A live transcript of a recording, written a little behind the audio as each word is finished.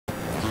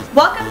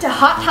Welcome to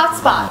Hot Top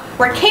Spot,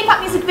 where K-pop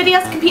music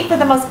videos compete for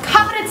the most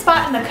coveted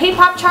spot in the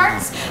K-pop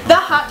charts, the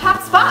Hot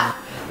Top Spot,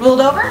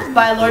 ruled over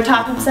by Lord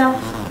Top himself.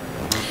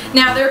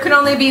 Now there can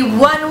only be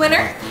one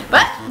winner,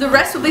 but the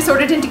rest will be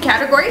sorted into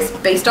categories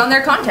based on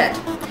their content.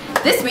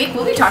 This week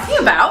we'll be talking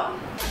about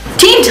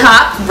Teen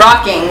Top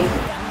Rocking,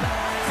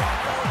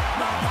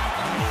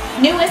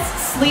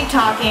 Newest Sleep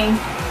Talking,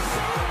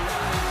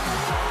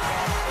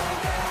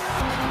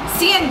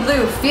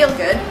 Blue Feel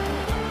Good,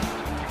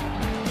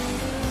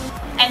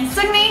 and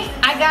Seungri,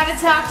 I Gotta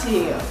Talk to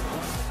You.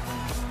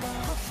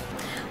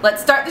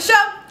 Let's start the show!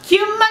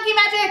 Cue Monkey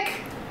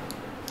Magic!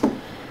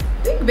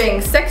 Big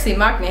Bang Sexy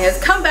Maknae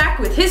has come back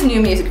with his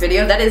new music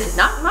video that is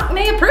not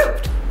Maknae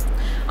approved.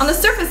 On the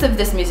surface of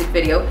this music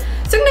video,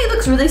 Seungri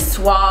looks really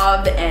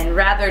suave and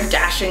rather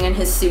dashing in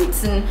his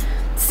suits and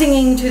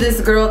singing to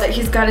this girl that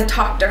he's got to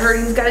talk to her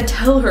and he's got to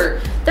tell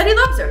her that he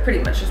loves her, pretty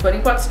much is what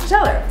he wants to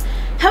tell her.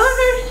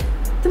 However,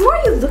 the more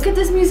you look at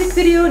this music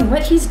video and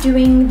what he's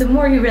doing, the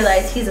more you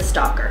realize he's a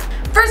stalker.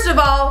 First of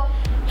all,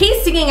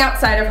 he's singing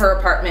outside of her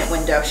apartment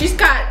window. She's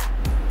got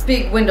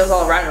big windows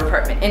all around her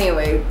apartment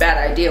anyway, bad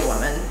idea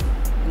woman,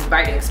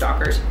 inviting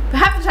stalkers. But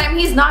half the time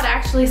he's not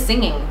actually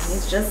singing,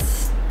 he's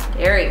just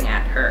staring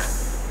at her.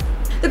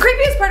 The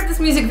creepiest part of this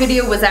music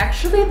video was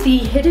actually the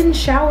hidden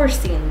shower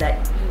scene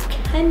that you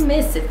can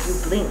miss if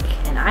you blink,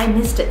 and I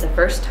missed it the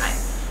first time.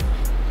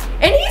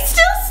 And he's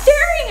still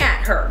staring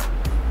at her.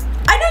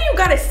 I know you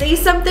gotta say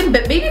something,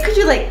 but maybe could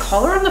you like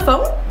call her on the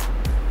phone?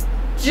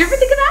 Did you ever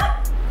think of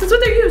that? That's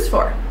what they're used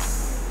for.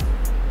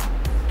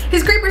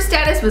 His creeper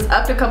status was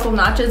upped a couple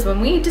notches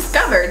when we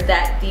discovered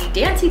that the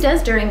dance he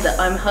does during the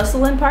I'm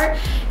hustlin' part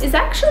is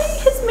actually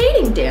his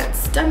mating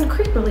dance, done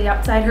creepily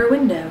outside her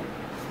window.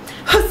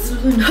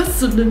 Hustlin',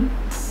 hustlin'.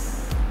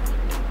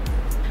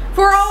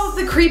 For all of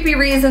the creepy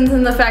reasons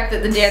and the fact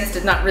that the dance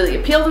did not really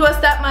appeal to us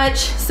that much,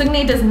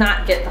 Seungri does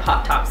not get the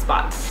hot top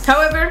spot.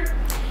 However,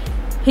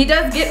 he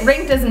does get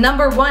ranked as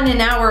 #1 in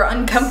our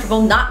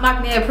uncomfortable not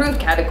Maknae approved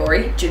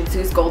category,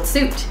 Junsu's gold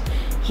suit.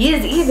 He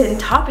is even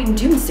topping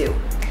Junsu.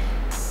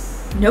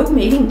 No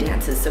mating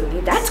dances,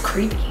 Seungri, that's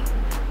creepy.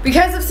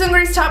 Because of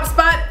Seungri's top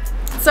spot,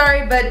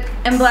 sorry, but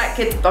M Black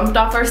gets bumped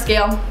off our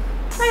scale.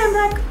 Hi M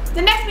Black.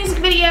 The next music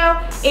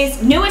video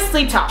is Newest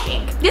Sleep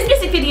Talking. This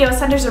music video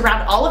centers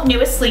around all of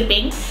Newest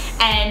sleeping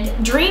and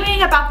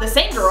dreaming about the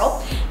same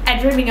girl and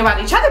dreaming about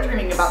each other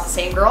dreaming about the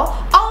same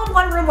girl, all in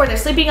one room where they're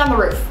sleeping on the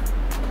roof.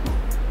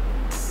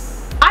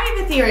 I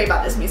have a theory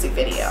about this music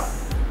video.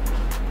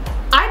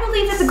 I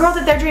believe that the girl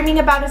that they're dreaming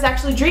about is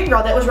actually Dream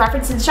Girl that was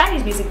referenced in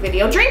SHINee's music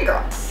video, Dream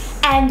Girl.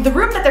 And the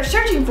room that they're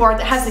searching for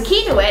that has the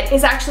key to it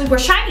is actually where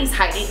SHINee's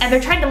hiding, and they're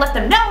trying to let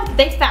them know that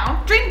they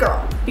found Dream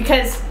Girl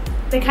because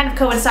they kind of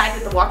coincide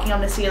with the walking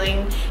on the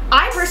ceiling.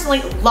 I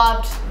personally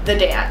loved the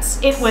dance.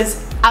 It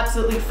was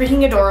absolutely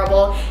freaking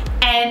adorable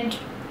and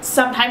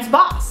sometimes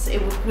boss.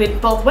 It went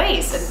both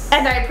ways,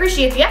 and I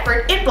appreciate the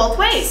effort in both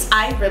ways.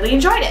 I really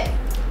enjoyed it.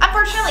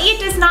 Unfortunately, it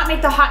does not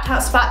make the hot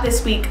top spot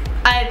this week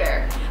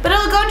either, but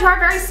it'll go into our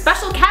very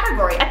special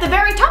category, at the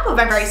very top of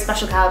our very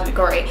special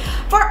category,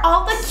 for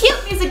all the cute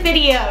music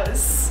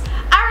videos.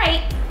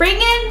 Alright, bring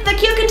in the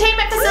cute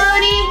containment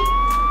facility.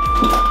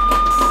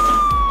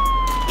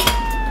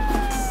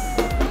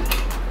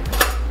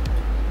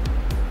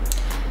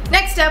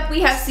 Next up,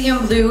 we have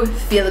Blue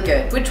Feel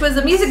Good, which was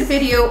a music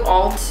video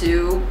all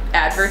to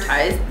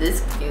advertise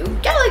this new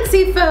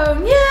Galaxy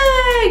phone.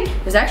 Yay!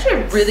 There's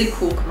actually a really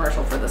cool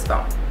commercial for this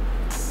phone.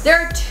 There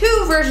are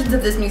two versions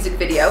of this music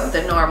video,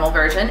 the normal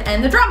version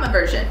and the drama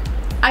version.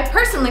 I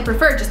personally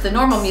prefer just the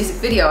normal music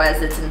video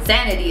as its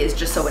insanity is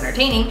just so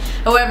entertaining.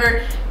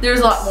 However, there's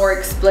a lot more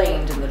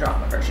explained in the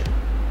drama version.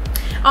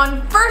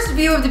 On first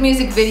view of the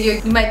music video,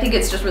 you might think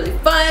it's just really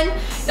fun.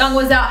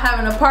 Youngwa's out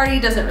having a party,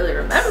 doesn't really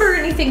remember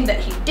anything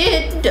that he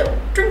did.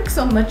 Don't drink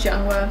so much,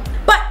 Youngwa.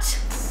 But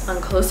on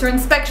closer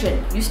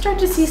inspection, you start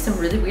to see some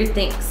really weird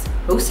things.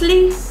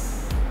 Mostly,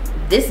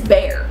 this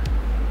bear.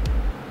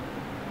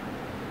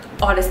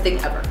 Oddest thing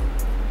ever.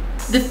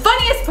 The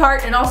funniest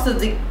part and also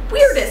the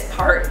weirdest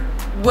part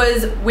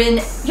was when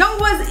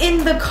Youngwa's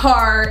in the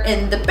car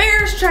and the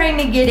bear's trying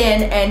to get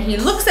in and he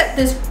looks at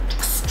this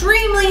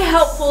extremely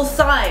helpful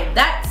sign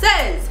that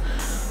says,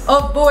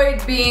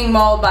 avoid being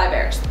mauled by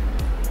bears.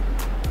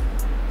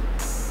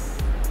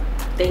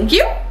 Thank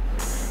you.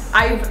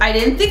 I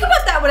didn't think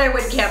about that when I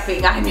went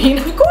camping. I mean,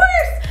 of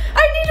course,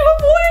 I need to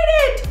avoid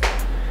it.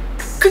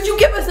 Could you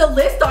give us a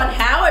list on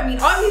how? I mean,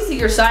 obviously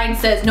your sign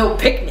says no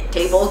picnic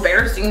tables.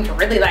 Bears seem to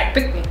really like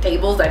picnic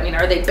tables. I mean,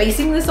 are they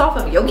basing this off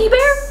of Yogi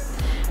Bear?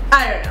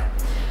 I don't know.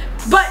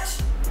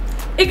 But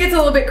it gets a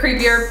little bit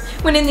creepier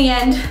when in the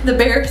end, the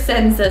bear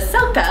sends a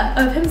selfie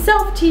of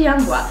himself to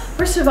Youngwa.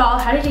 First of all,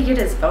 how did he get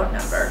his phone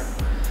number?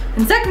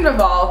 And second of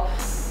all,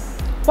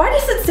 why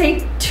does it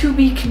say to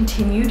be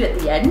continued at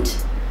the end?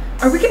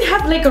 Are we gonna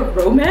have like a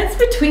romance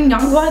between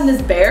Youngwa and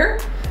this bear?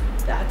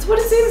 That's what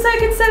it seems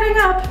like it's setting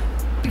up.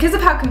 Because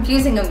of how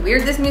confusing and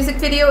weird this music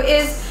video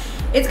is,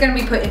 it's gonna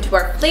be put into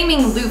our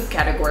Flaming Loop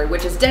category,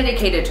 which is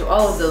dedicated to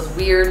all of those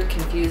weird,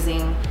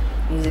 confusing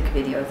music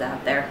videos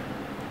out there.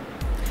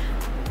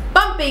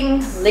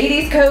 dropping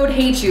Ladies Code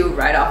Hate You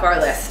right off our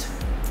list.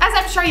 As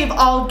I'm sure you've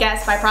all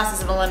guessed by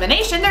process of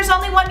elimination, there's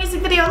only one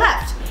music video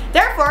left.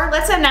 Therefore,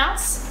 let's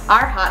announce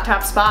our hot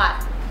top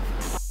spot.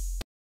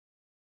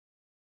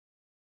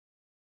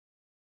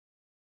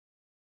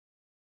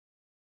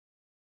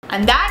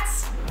 And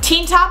that's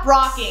Teen Top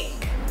Rocking.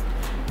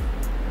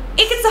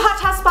 It gets the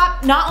hot top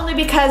spot not only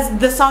because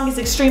the song is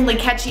extremely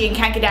catchy and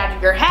can't get out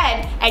of your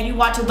head, and you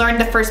want to learn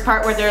the first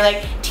part where they're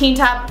like, Teen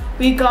Top,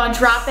 we gonna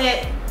drop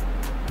it,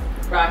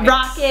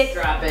 rock it,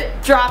 drop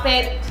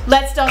it,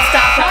 let's don't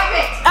stop it. Top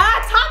it!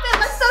 Top it,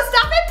 let's don't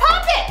stop it,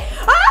 pop it!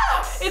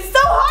 It's so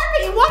hard,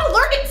 but you want to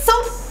learn it so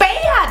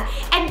bad.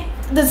 And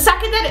the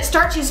second that it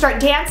starts, you start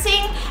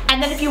dancing,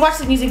 and then if you watch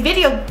the music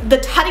video, the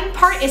tutting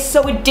part is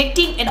so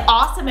addicting and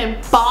awesome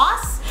and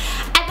boss.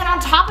 And then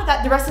on top of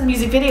that, the rest of the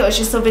music video is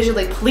just so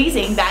visually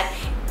pleasing that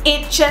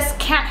it just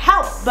can't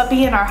help but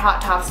be in our hot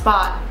top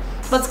spot.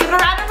 Let's give it a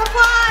round of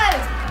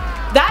applause!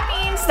 That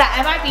means that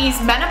MIB's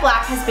Men in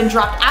Black has been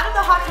dropped out of the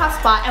hot top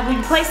spot and will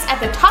be placed at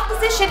the top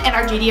position in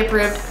our GD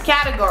approved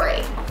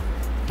category.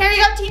 Here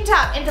you go, Teen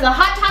Top, into the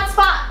hot top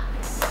spot.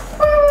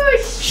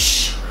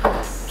 Whoosh!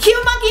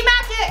 Cue monkey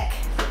magic!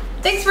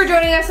 Thanks for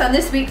joining us on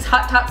this week's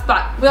Hot Top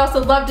Spot. We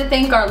also love to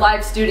thank our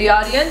live studio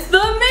audience, the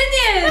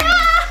Minions!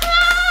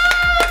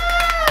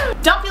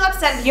 Don't feel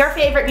upset if your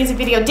favorite music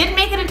video didn't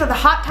make it into the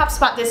hot top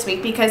spot this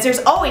week because there's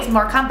always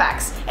more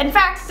comebacks. In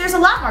fact, there's a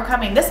lot more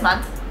coming this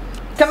month.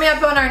 Coming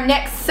up on our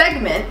next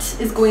segment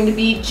is going to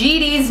be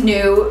GD's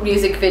new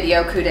music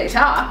video, Coup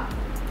d'etat.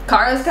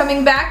 Kara's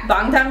coming back,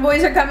 Bangtan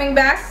Boys are coming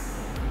back.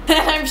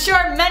 And I'm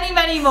sure many,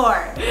 many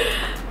more.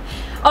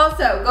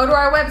 Also, go to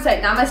our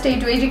website,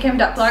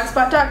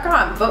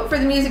 Dwaejitokki.usa. Vote for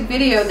the music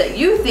video that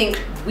you think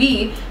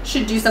we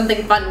should do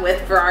something fun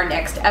with for our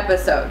next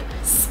episode.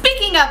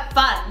 Speaking of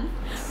fun,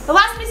 the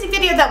last music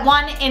video that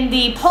won in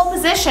the pole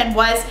position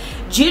was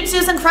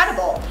Junsu's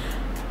Incredible.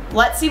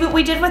 Let's see what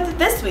we did with it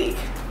this week.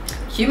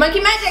 Cue monkey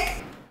magic!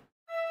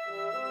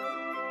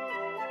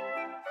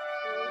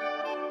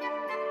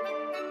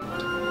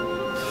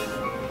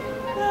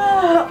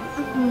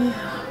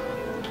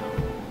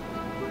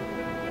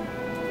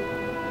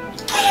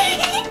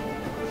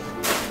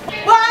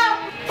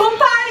 Wow! Boom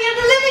party in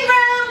the living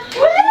room!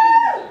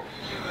 Woo!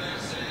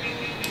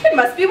 It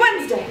must be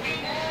Wednesday.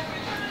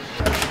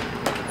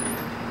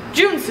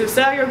 Junsu,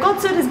 sir, your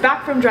gold suit is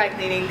back from dry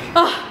cleaning.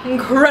 Oh,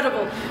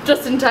 incredible!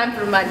 Just in time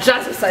for my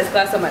jazzercise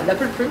class on my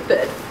leopard-proof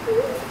bed.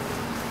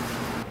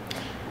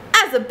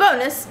 As a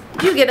bonus,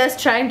 you get us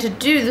trying to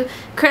do the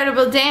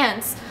incredible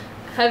dance.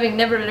 Having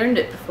never learned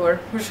it before,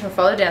 we're just gonna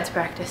follow dance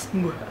practice.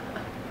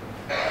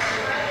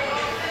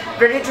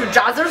 Ready to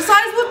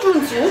jazzercise with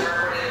Junsu?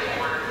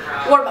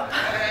 Warm up.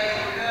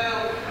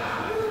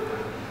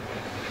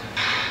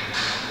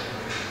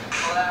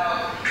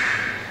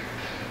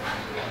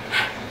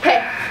 Hey.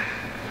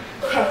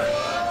 Hey.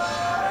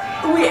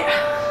 Oh yeah.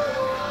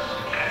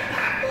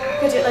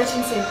 Good, let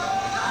Junsu.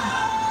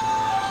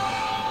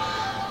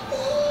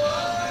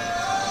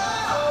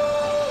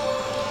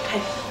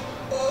 Hey.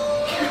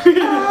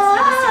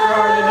 It's super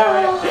hard to know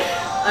it.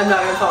 I'm not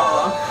gonna follow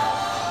along.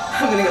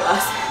 I'm gonna get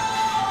lost.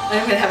 And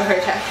I'm gonna have a heart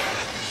attack.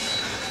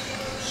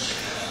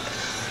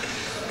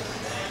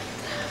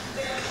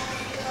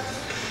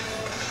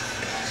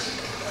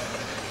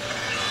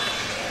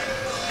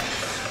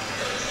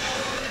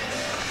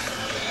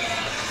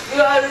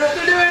 I don't know what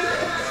they're doing.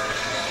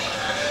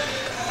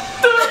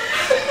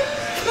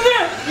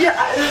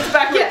 Yeah, it's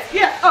back.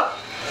 Yeah. Oh.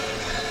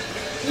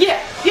 Yeah.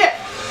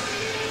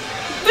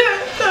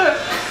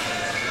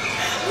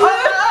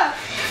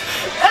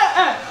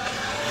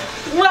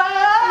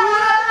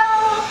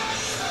 Wow.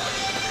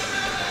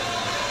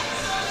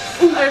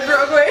 I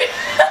broke away.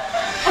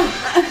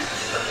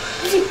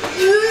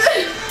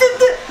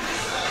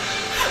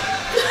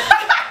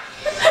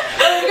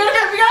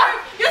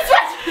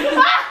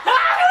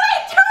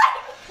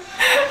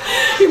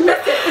 You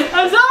missed it.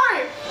 I'm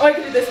sorry. Oh, I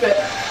can do this bit.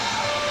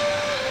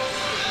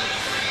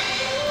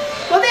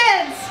 Well,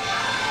 dance!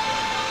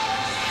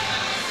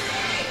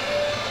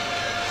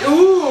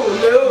 Ooh,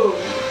 no.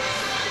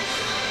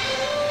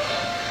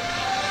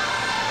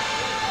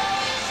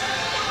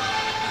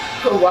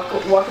 Oh,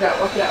 walk it out.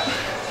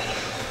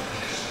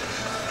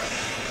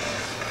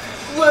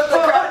 What the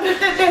crap?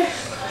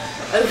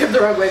 I looked the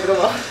wrong way, but oh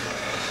well.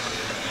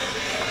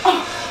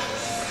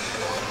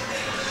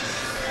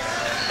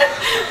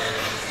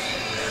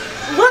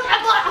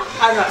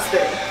 I'm not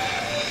spitting.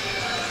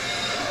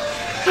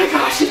 Oh my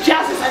gosh, the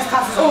jazzercise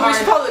classes are Oh, we hard.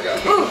 should follow the girl.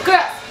 Ooh,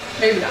 good.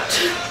 Maybe not.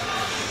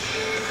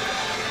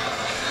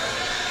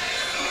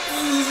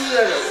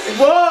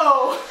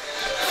 Whoa!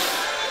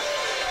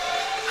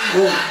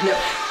 No.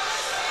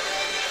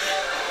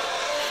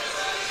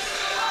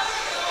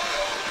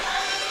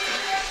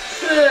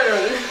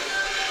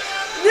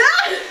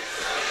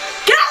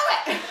 Get out of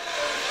it!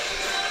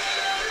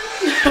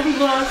 I'm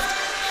lost.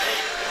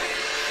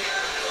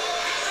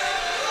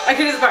 I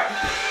can do this part.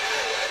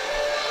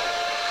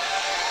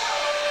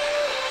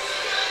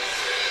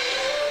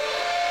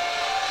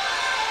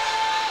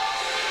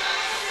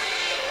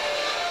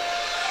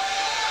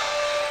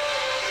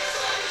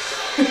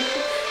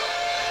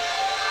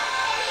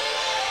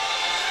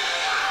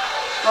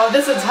 Oh,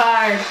 this one's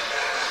hard.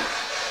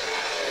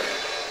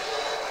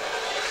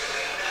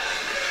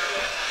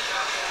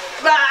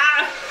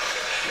 Ah!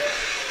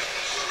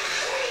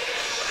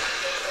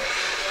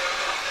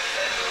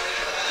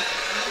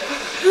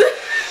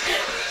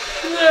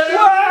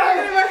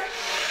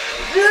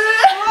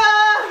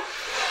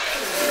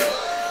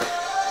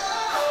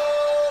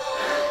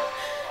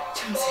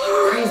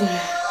 Crazy.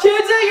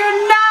 Junsu, you're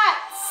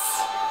nuts!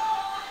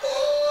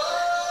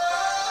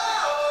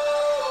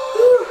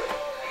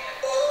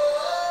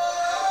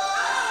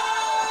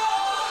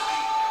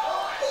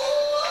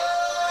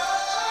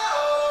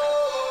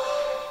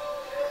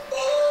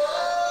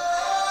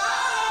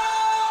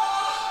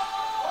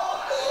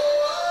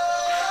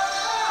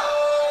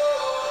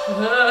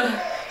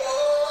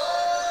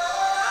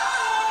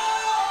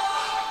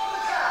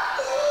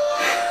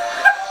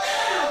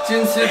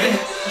 Junsu, the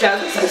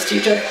jazzercise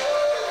teacher.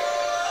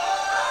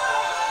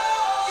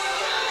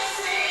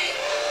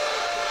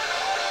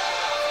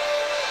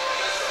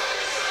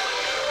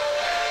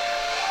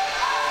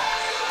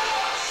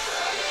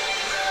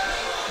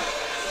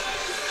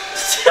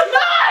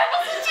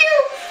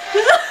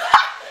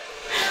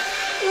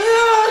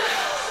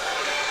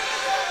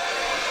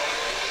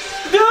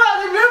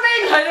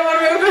 I don't want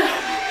to move it.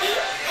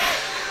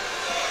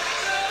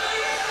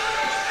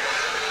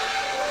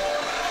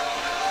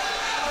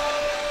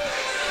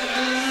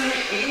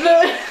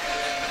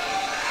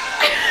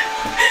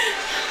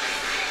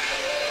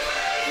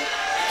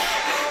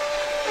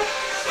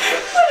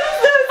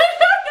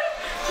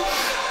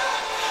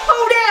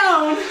 Oh,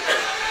 down.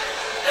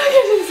 I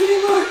can't do this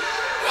anymore.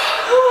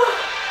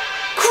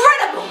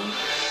 Incredible.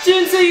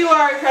 Junsu, you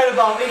are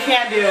incredible. We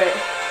can't do it.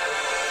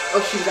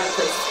 Oh, she's out of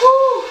place.